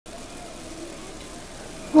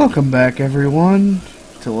Welcome back, everyone,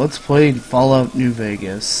 to Let's Play Fallout New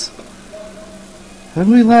Vegas. When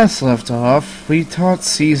we last left off, we taught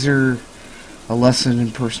Caesar a lesson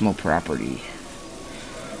in personal property.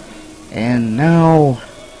 And now,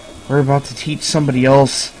 we're about to teach somebody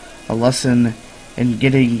else a lesson in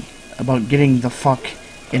getting the fuck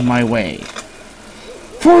in my way.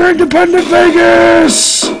 For Independent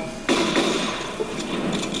Vegas!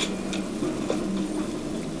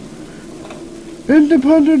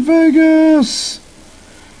 Independent Vegas!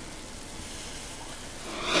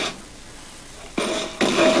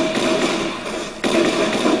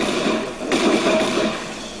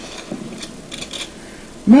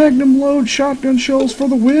 Magnum load shotgun shells for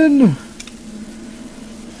the win!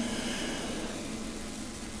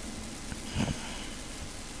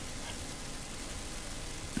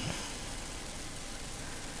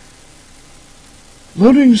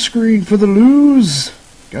 Loading screen for the lose!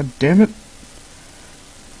 God damn it.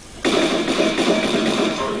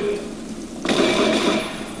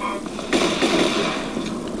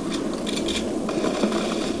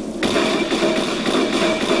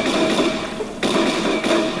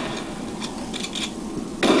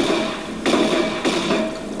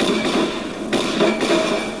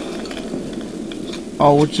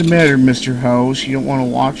 Oh, what's the matter, Mr. House? You don't want to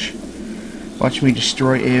watch me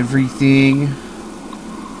destroy everything?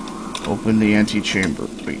 Open the antechamber.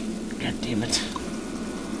 Wait, god damn it.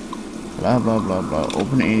 Blah, blah, blah, blah.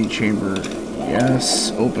 Open the antechamber.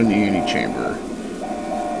 Yes, open the antechamber.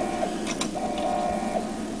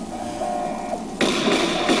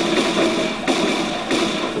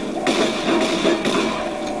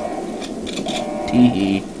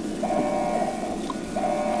 Tee-hee.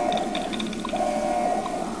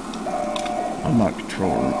 Unlock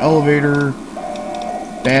control room. Elevator.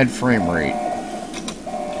 Bad frame rate.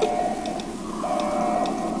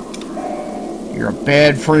 You're a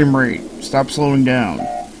bad frame rate. Stop slowing down.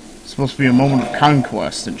 It's supposed to be a moment of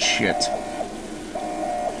conquest and shit.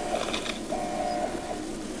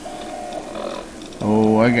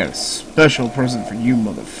 Oh, I got a special present for you,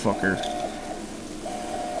 motherfucker.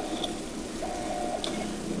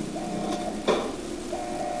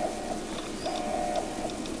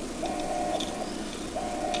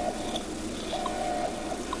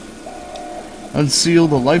 Unseal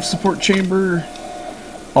the life support chamber.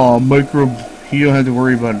 Aw, microbe. You don't have to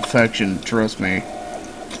worry about infection, trust me.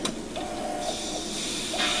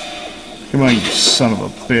 Come on, you son of a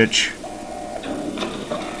bitch.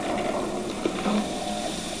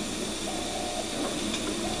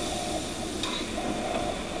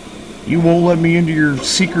 You won't let me into your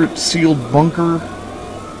secret sealed bunker?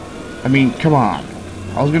 I mean, come on.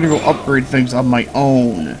 I was gonna go upgrade things on my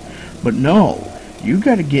own. But no, you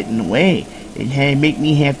gotta get in the way and make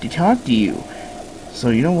me have to talk to you. So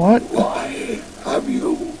you know what? Why have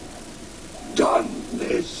you done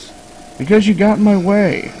this? Because you got in my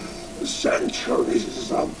way.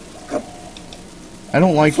 Centuries of I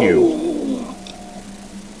don't like you. fool.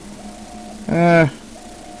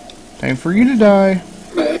 Time for you to die.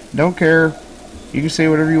 Don't care. You can say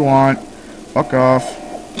whatever you want. Fuck off.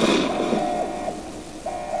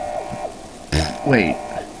 Wait.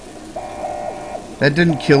 That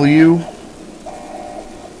didn't kill you?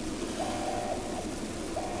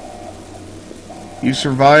 You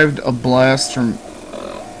survived a blast from...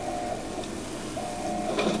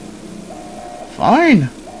 Fine.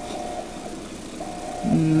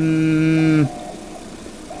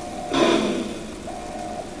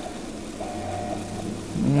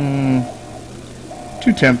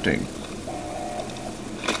 Too tempting.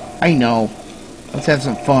 I know. Let's have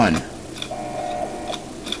some fun.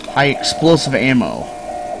 High explosive ammo.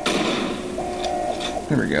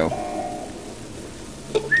 There we go.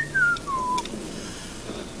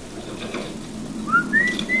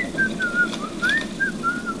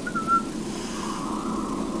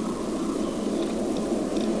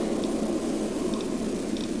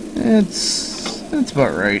 That's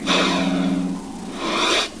about right.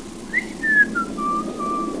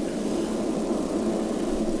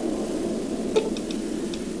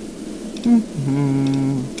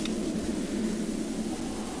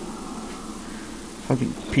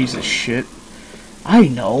 Fucking piece of shit. I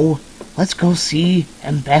know. Let's go see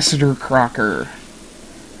Ambassador Crocker.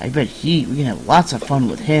 I bet we can have lots of fun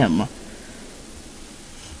with him.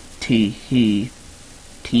 Tee-hee.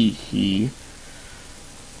 Tee-hee.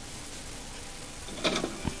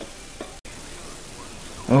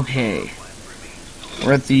 Okay.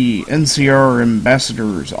 We're at the NCR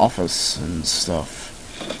Ambassador's office and stuff.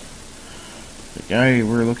 The guy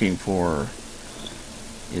we're looking for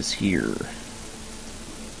is here.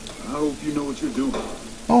 I hope you know what you're doing.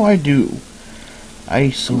 Oh, I do.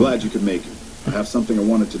 I'm glad you could make it. I have something I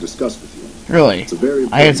wanted to discuss with you. Really? It's a very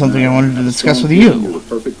I had something I wanted to discuss with You're you. the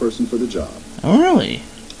perfect person for the job. Oh, really?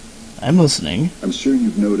 I'm listening. I'm sure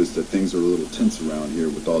you've noticed that things are a little tense around here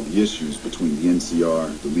with all the issues between the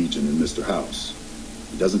NCR, the Legion, and Mr. House.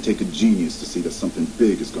 It doesn't take a genius to see that something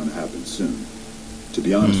big is going to happen soon. To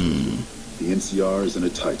be honest with you, the NCR is in a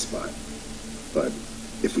tight spot. But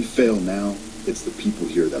if we fail now, it's the people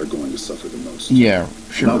here that are going to suffer the most. Yeah,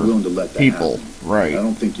 sure. I'm not willing to let that people, happen. right. I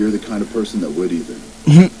don't think you're the kind of person that would either.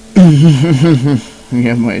 You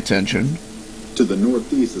have my attention. To the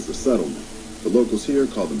northeast is a settlement. The locals here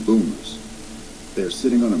call them boomers. They are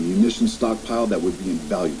sitting on a munition stockpile that would be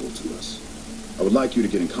invaluable to us. I would like you to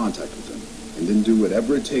get in contact with them, and then do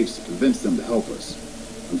whatever it takes to convince them to help us.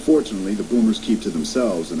 Unfortunately, the boomers keep to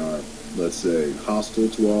themselves and are, let's say, hostile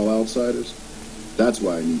to all outsiders. That's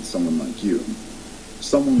why I need someone like you.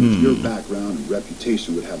 Someone with your background and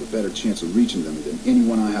reputation would have a better chance of reaching them than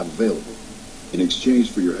anyone I have available. In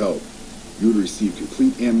exchange for your help, you would receive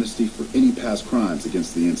complete amnesty for any past crimes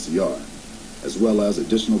against the NCR, as well as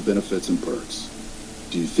additional benefits and perks.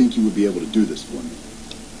 Do you think you would be able to do this for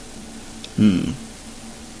me?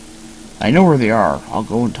 I know where they are. I'll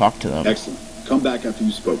go and talk to them. Excellent. Come back after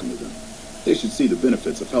you've spoken to them. They should see the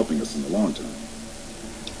benefits of helping us in the long term.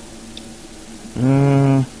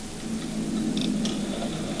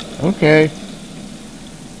 Okay.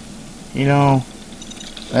 You know,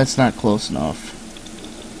 that's not close enough.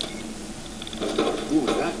 What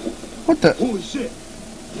was that? What the? Holy shit!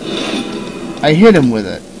 I hit him with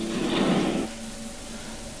it.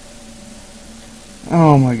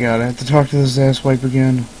 Oh my god, I have to talk to this asswipe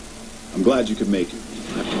again. I'm glad you could make it.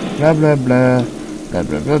 Blah blah blah. Blah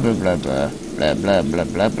blah blah blah blah blah. Blah blah blah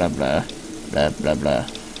blah blah blah. Blah blah blah.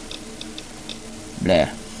 Blah.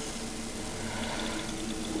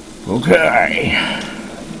 Okay.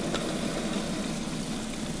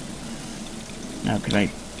 Now can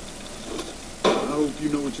I... I hope you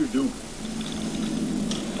know what you're doing.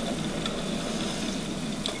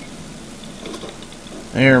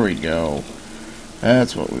 There we go.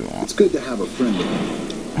 That's what we want. It's good to have a friend.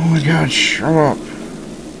 Oh my god, shut up.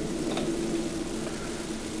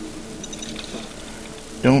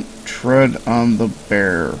 Don't tread on the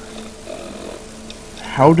bear.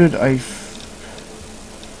 How did I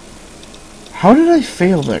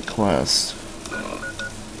fail that quest?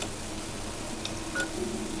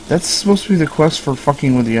 That's supposed to be the quest for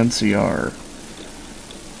fucking with the NCR.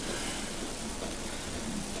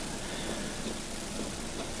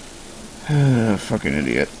 Fucking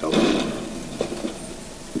idiot.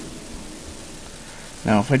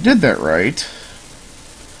 Now, if I did that right...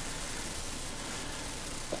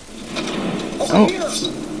 Oh.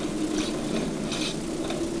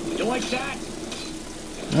 You like that?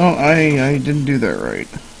 No, I didn't do that right.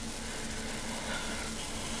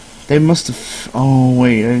 They must have... Oh,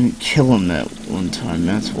 wait, I didn't kill him that one time,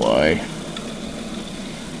 that's why.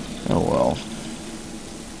 Oh, well.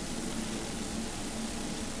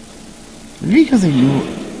 Maybe because they knew...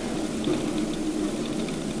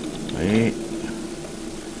 Wait...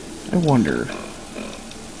 I wonder...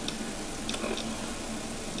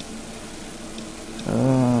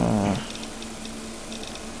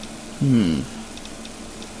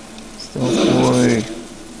 Stealth boy...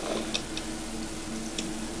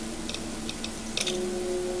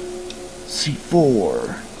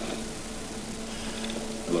 C4...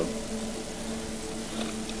 Hello?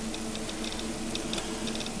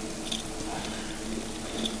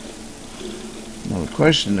 Now the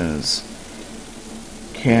question is...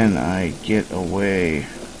 Can I get away...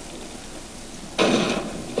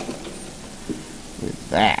 with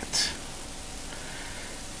that?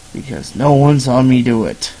 Because no one saw me do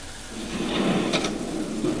it.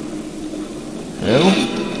 Hello?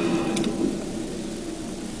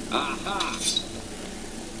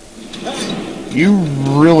 You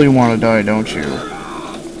really want to die, don't you?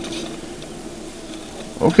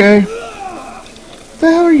 Okay. What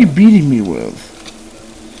the hell are you beating me with?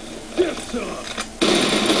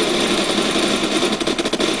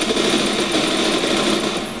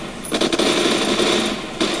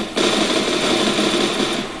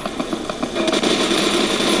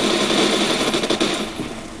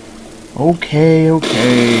 Okay,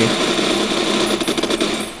 okay.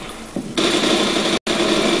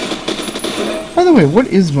 By the way, what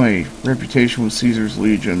is my reputation with Caesar's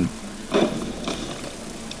Legion?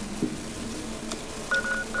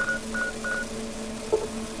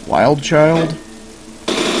 Wild child?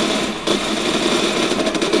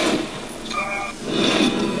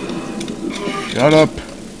 Shut up.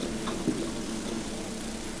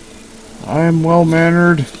 I am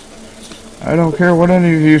well-mannered. I don't care what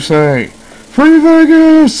any of you say. Free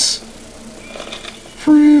Vegas!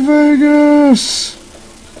 Free Vegas!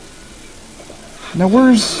 Now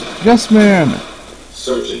where's Yes Man?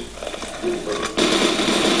 Searching.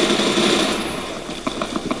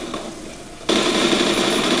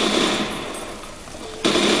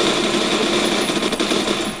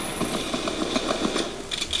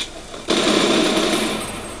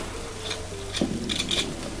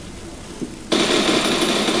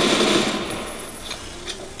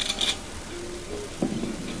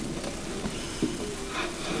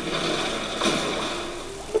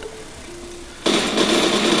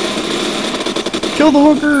 Kill the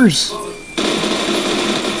hookers!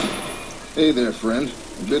 Hey there, friend.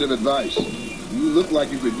 A bit of advice. You look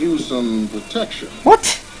like you could use some protection.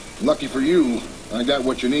 What? Lucky for you, I got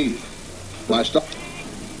what you need. My stuff.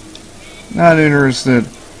 Not interested.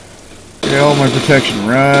 Get all my protection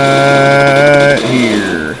right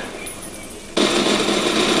here.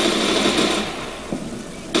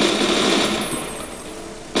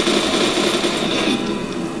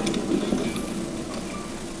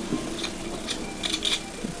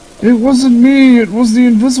 It wasn't me, it was the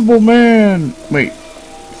Invisible Man! Wait.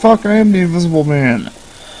 Fuck, I am the Invisible Man.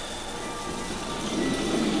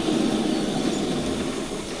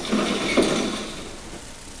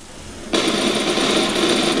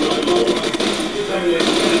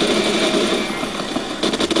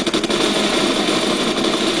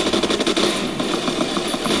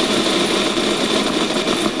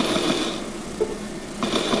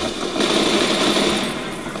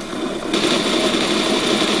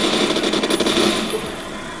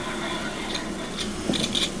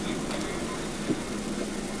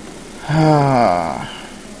 Ah.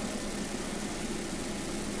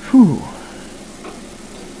 Whew.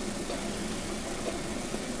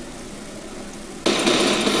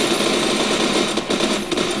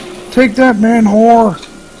 Take that, man, whore!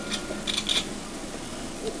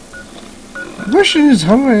 The question is,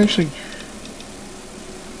 how do I actually...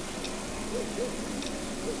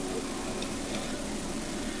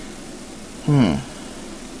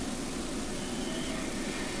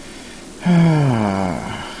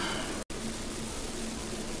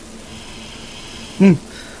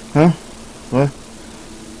 Huh? What?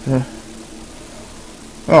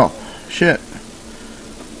 Oh, shit.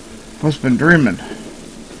 Must've been dreaming.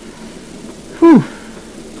 Whew.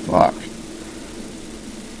 Fuck.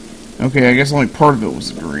 Okay, I guess only part of it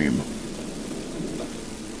was a dream.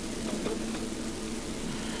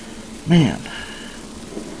 Man.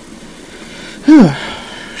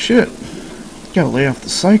 Shit. Gotta lay off the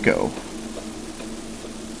psycho.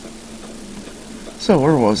 So,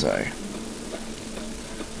 where was I?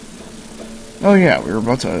 Oh yeah, we were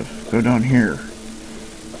about to go down here.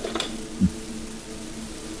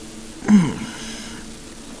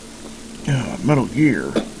 Metal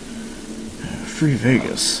Gear. Free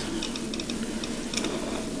Vegas.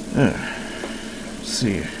 Let's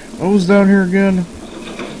see. What was down here again?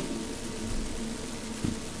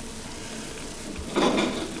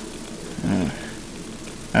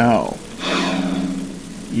 Ow.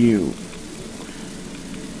 You.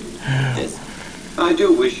 I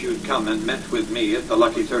do wish you'd come and met with me at the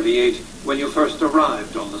Lucky 38 when you first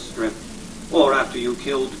arrived on the Strip. Or after you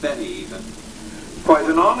killed Benny, even. Quite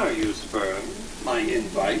an honor you spurned, my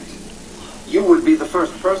invite. You would be the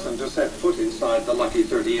first person to set foot inside the Lucky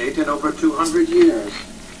 38 in over 200 years.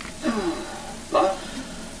 But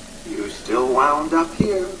you still wound up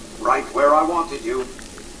here, right where I wanted you.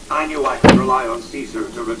 I knew I could rely on Caesar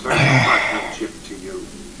to return the platinum chip to you.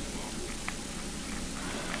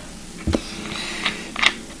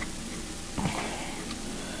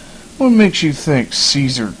 What makes you think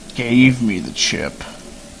Caesar gave me the chip?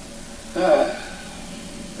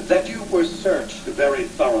 That you were searched very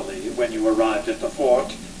thoroughly when you arrived at the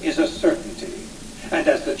fort is a certainty. And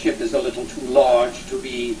as the chip is a little too large to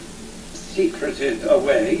be secreted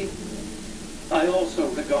away, I also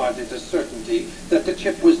regard it a certainty that the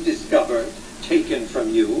chip was discovered, taken from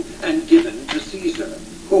you, and given to Caesar,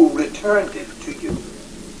 who returned it to you.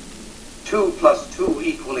 2 +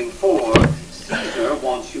 2 = 4. Caesar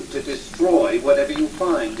wants you to destroy whatever you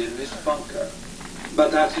find in this bunker.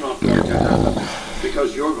 But that's not going to happen,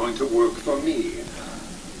 because you're going to work for me.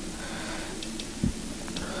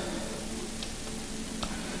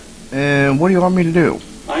 And what do you want me to do?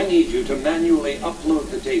 I need you to manually upload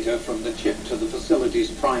the data from the chip to the facility's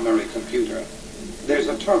primary computer. There's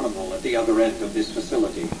a terminal at the other end of this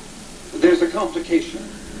facility. There's a complication.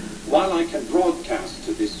 While I can broadcast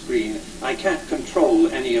to this screen, I can't control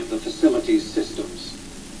any of the facility's systems.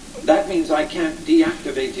 That means I can't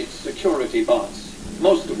deactivate its security bots,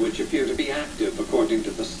 most of which appear to be active according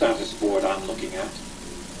to the status board I'm looking at.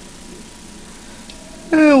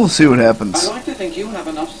 We'll see what happens. I like to think you have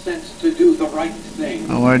enough sense to do the right thing.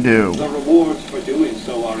 Oh, I do. The rewards for doing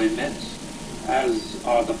so are immense, as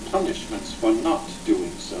are the punishments for not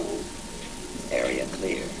doing so. Area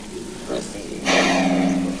clear. Proceeding.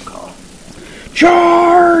 Call.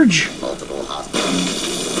 Charge! Multiple hospitals.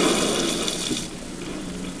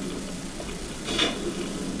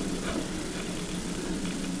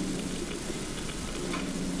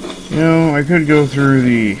 You know, I could go through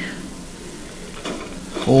the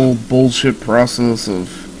whole bullshit process of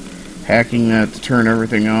hacking that to turn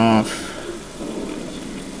everything off.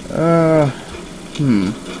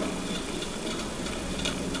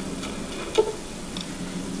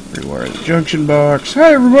 Rewire the junction box.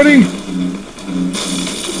 Hi, everybody!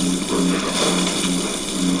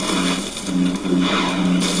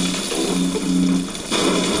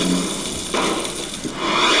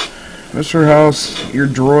 Mr. House, your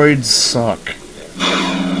droids suck.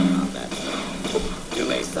 You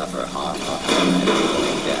may suffer harm or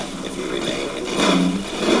death if you remain in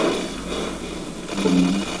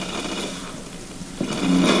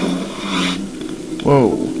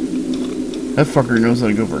Whoa. That fucker knows how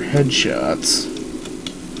to go for headshots.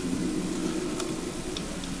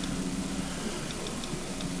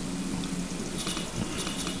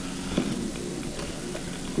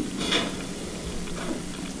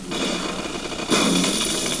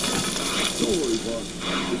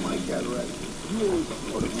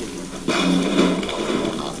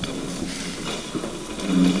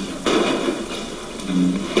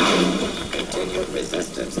 continued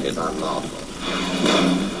resistance is unlawful.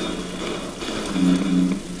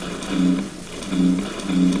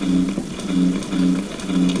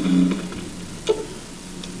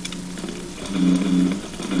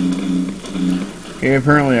 Okay,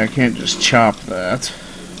 apparently I can't just chop that.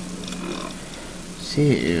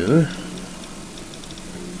 So...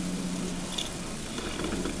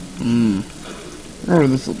 Oh,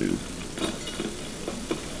 this'll do.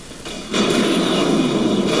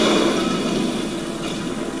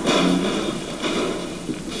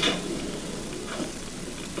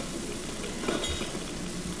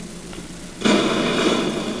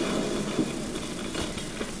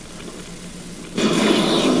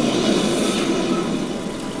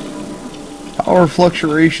 Power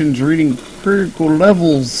fluctuations reading critical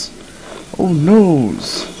levels. Oh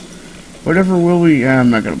noes. Whatever will we... I'm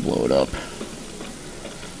not gonna blow it up.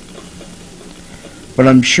 But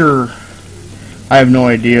I'm sure... I have no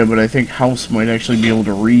idea, but I think House might actually be able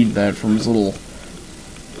to read that from his little...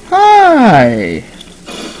 Hi!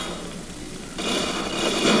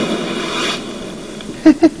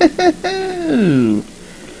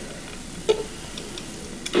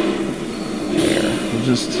 There. We'll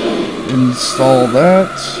just install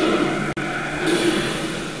that.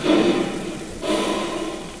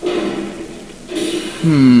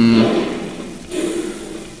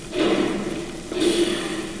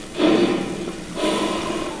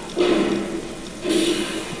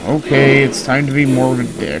 Okay, it's time to be more of a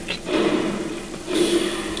dick.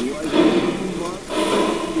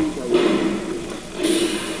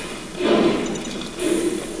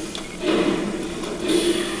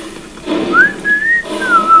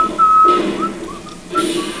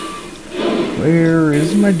 Where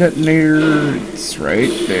is my detonator? It's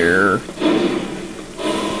right there.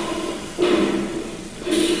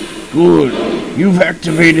 Good. You've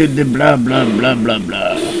activated the blah blah blah blah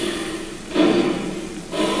blah.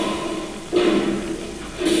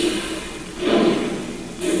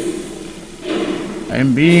 I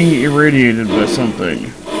am being irradiated by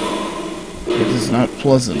something. It is not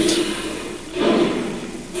pleasant.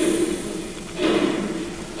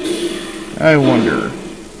 I wonder.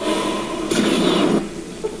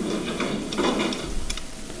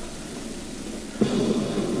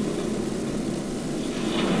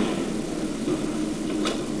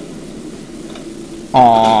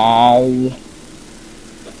 Aww.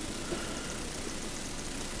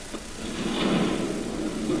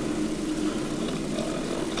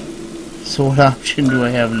 So what option do I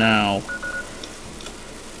have now?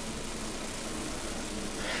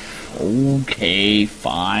 Okay,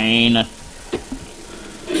 fine.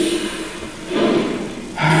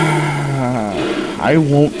 I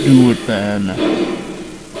won't do it then.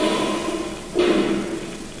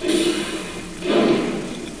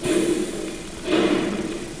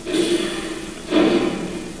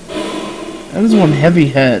 That is one heavy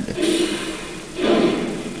head.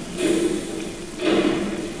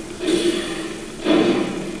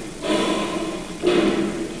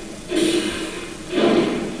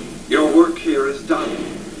 Your work here is done.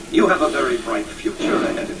 You have a very bright future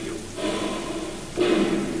ahead of you.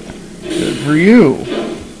 Good for you.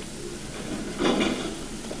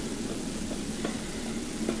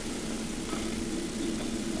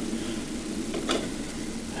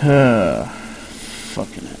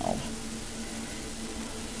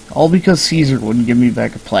 All because Caesar wouldn't give me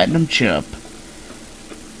back a platinum chip.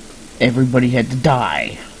 Everybody had to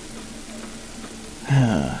die.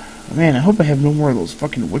 Man, I hope I have no more of those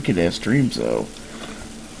fucking wicked-ass dreams, though.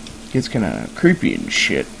 Gets kinda creepy and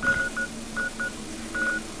shit.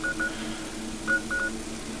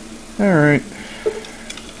 Alright.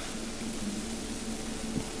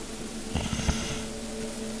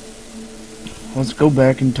 Let's go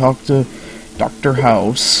back and talk to Dr.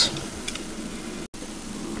 House.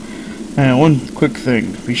 And one quick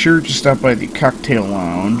thing. Be sure to stop by the cocktail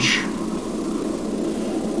lounge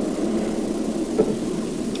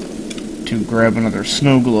to grab another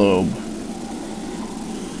snow globe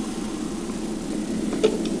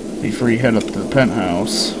before you head up to the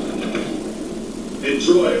penthouse.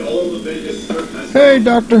 Enjoy all the Vegas surf. Hey,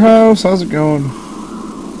 Dr. House, how's it going?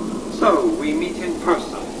 So, we meet in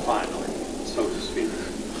person, finally, so to speak.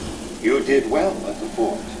 You did well at the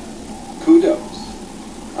fort. Kudos.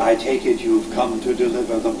 I take it you've come to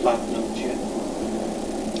deliver the platinum chip.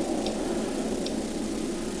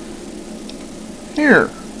 Here.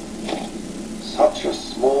 Such a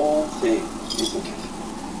small thing, isn't it?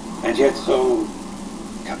 And yet so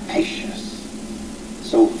capacious,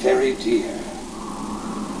 so very dear.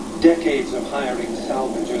 Decades of hiring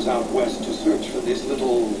salvagers out west to search for this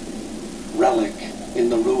little relic in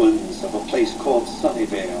the ruins of a place called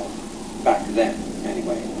Sunnyvale. Back then,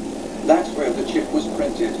 anyway. That's where the chip was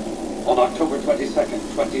printed, on October 22nd,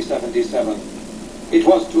 2077. It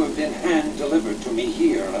was to have been hand-delivered to me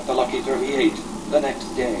here at the Lucky 38 the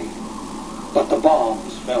next day. But the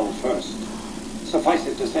bombs fell first. Suffice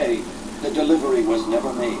it to say, the delivery was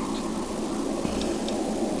never made.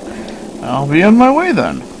 I'll be on my way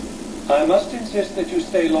then. I must insist that you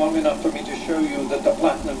stay long enough for me to show you that the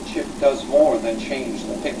platinum chip does more than change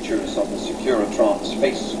the pictures on the Securitron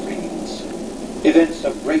space screens. Events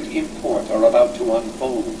of great import are about to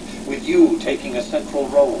unfold, with you taking a central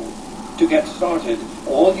role. To get started,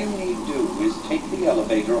 all you need do is take the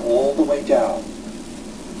elevator all the way down.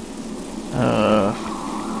 I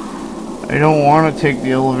don't want to take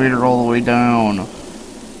the elevator all the way down.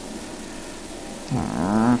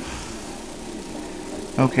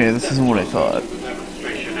 Okay, this isn't what I thought.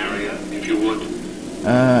 Demonstration area, if you would.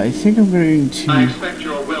 I think I'm going to... I expect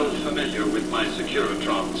you're well familiar with my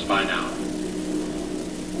Securitrons by now.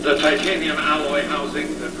 The titanium alloy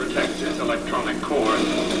housing that protects its electronic core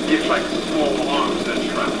deflects small arms and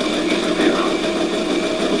shrapnel easily enough.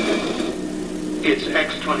 Its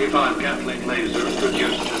X-25 Gatling laser,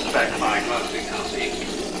 produced to spec by Westinghouse,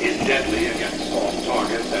 is deadly against soft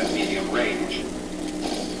targets at medium range.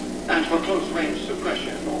 And for close-range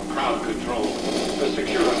suppression or crowd control, the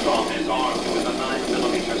Securitron is armed with a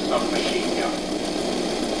 9mm submachine gun.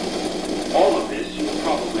 All of this you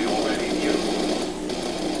probably already knew.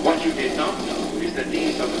 What you did not know is that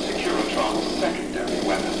these are the Securitron's secondary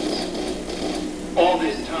weapons. All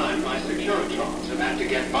this time, my Securitrons have had to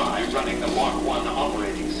get by running the Mark I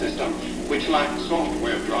operating system, which lacked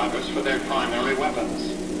software drivers for their primary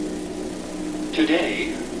weapons.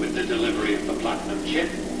 Today, with the delivery of the platinum chip,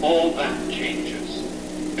 all that changes.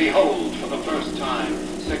 Behold, for the first time,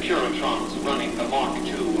 Securitrons running the Mark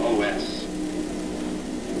II OS.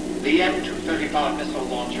 The M235 missile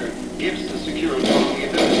launcher gives the Securitron the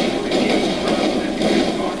ability to engage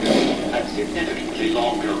ground-penetrating targets at significantly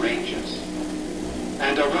longer ranges.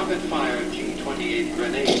 And a rapid-fire G-28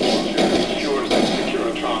 grenade launcher ensures that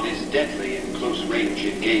Securitron is deadly in close-range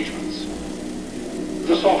engagements.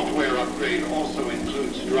 The software upgrade also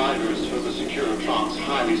includes drivers for the Securitron's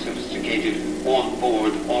highly sophisticated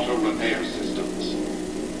on-board auto-repair systems.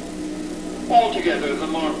 Altogether, the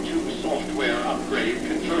Mark II software upgrade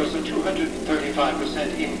confers a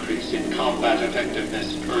 235% increase in combat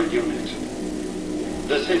effectiveness per unit.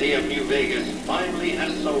 The city of New Vegas finally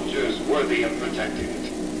has soldiers worthy of protecting it.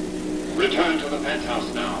 Return to the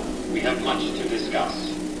penthouse now. We have much to discuss.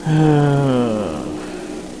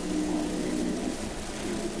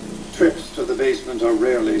 Trips to the basement are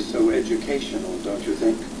rarely so educational, don't you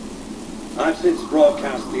think? I've since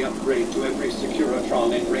broadcast the upgrade to every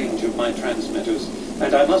Securitron in range of my transmitters,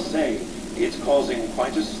 and I must say, it's causing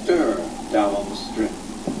quite a stir down on the strip.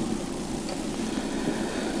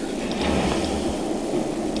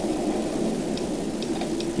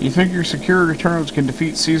 You think your Securitrons can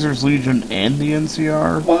defeat Caesar's Legion and the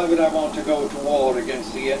NCR? Why would I want to go to war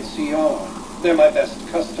against the NCR? They're my best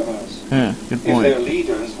customers. Yeah, good If their point.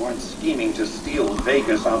 leaders weren't scheming to steal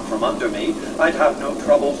Vegas out from under me, I'd have no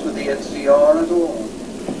troubles with the NCR at all.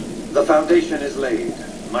 The foundation is laid.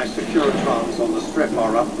 My Securitrons on the strip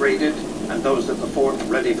are upgraded, and those at the fort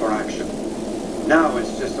ready for action. Now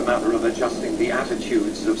it's just a matter of adjusting the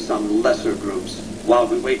attitudes of some lesser groups while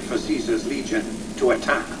we wait for Caesar's Legion to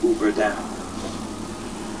attack Hoover Dam.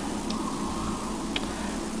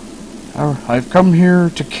 I've come here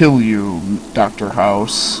to kill you, Dr.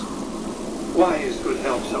 House. Why is good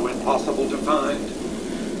help so impossible to find?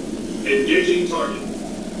 Engaging target.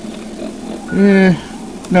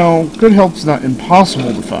 No, good help's not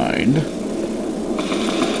impossible to find.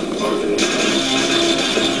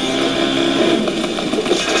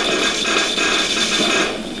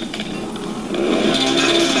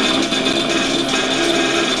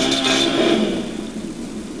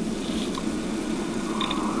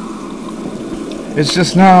 It's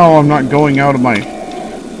just now I'm not going out of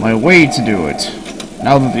my way to do it.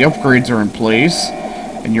 Now that the upgrades are in place,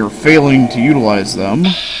 and you're failing to utilize them.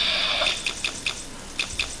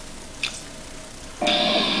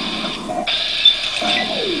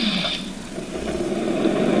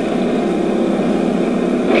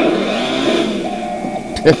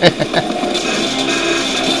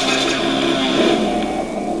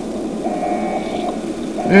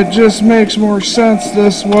 It just makes more sense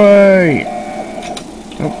this way.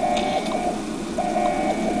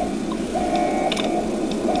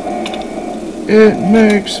 It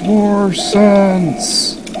makes more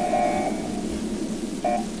sense.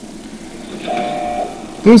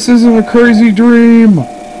 This isn't a crazy dream.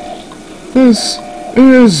 This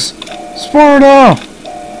is Sparta.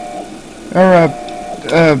 Or,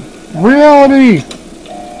 reality.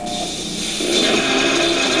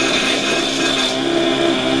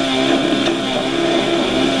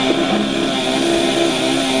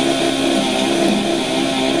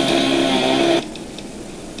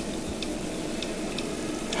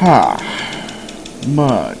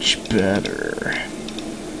 Much better.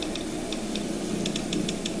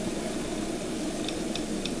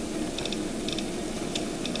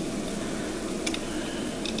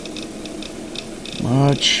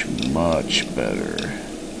 Much better.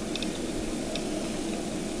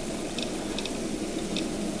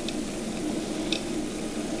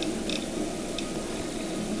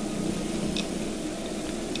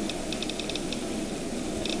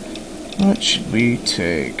 What should we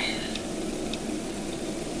take?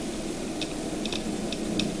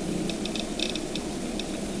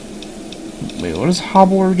 Wait, what does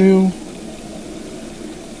Hobbler do?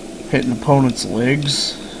 Hit an opponent's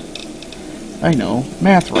legs? I know,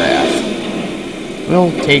 Math Wrath.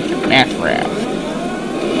 We'll take Math Wrath.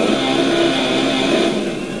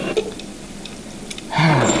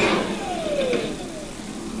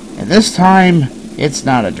 And this time, it's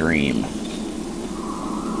not a dream.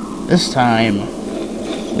 This time,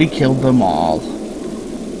 we killed them all.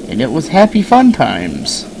 And it was happy fun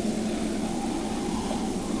times.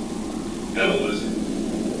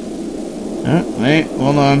 Wait,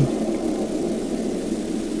 hold on.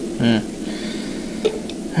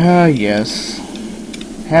 Yes.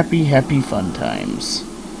 Happy fun times.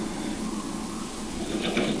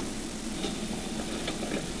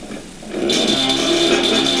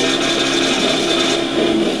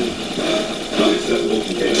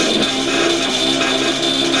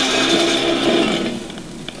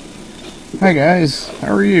 Hi guys,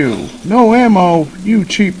 how are you? No ammo, you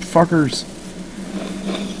cheap fuckers.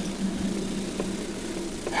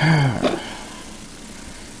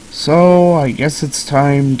 So, I guess it's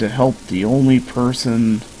time to help the only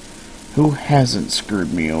person who hasn't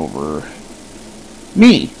screwed me over.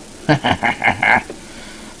 Me!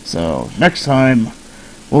 So, next time,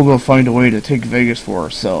 we'll go find a way to take Vegas for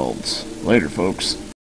ourselves. Later, folks.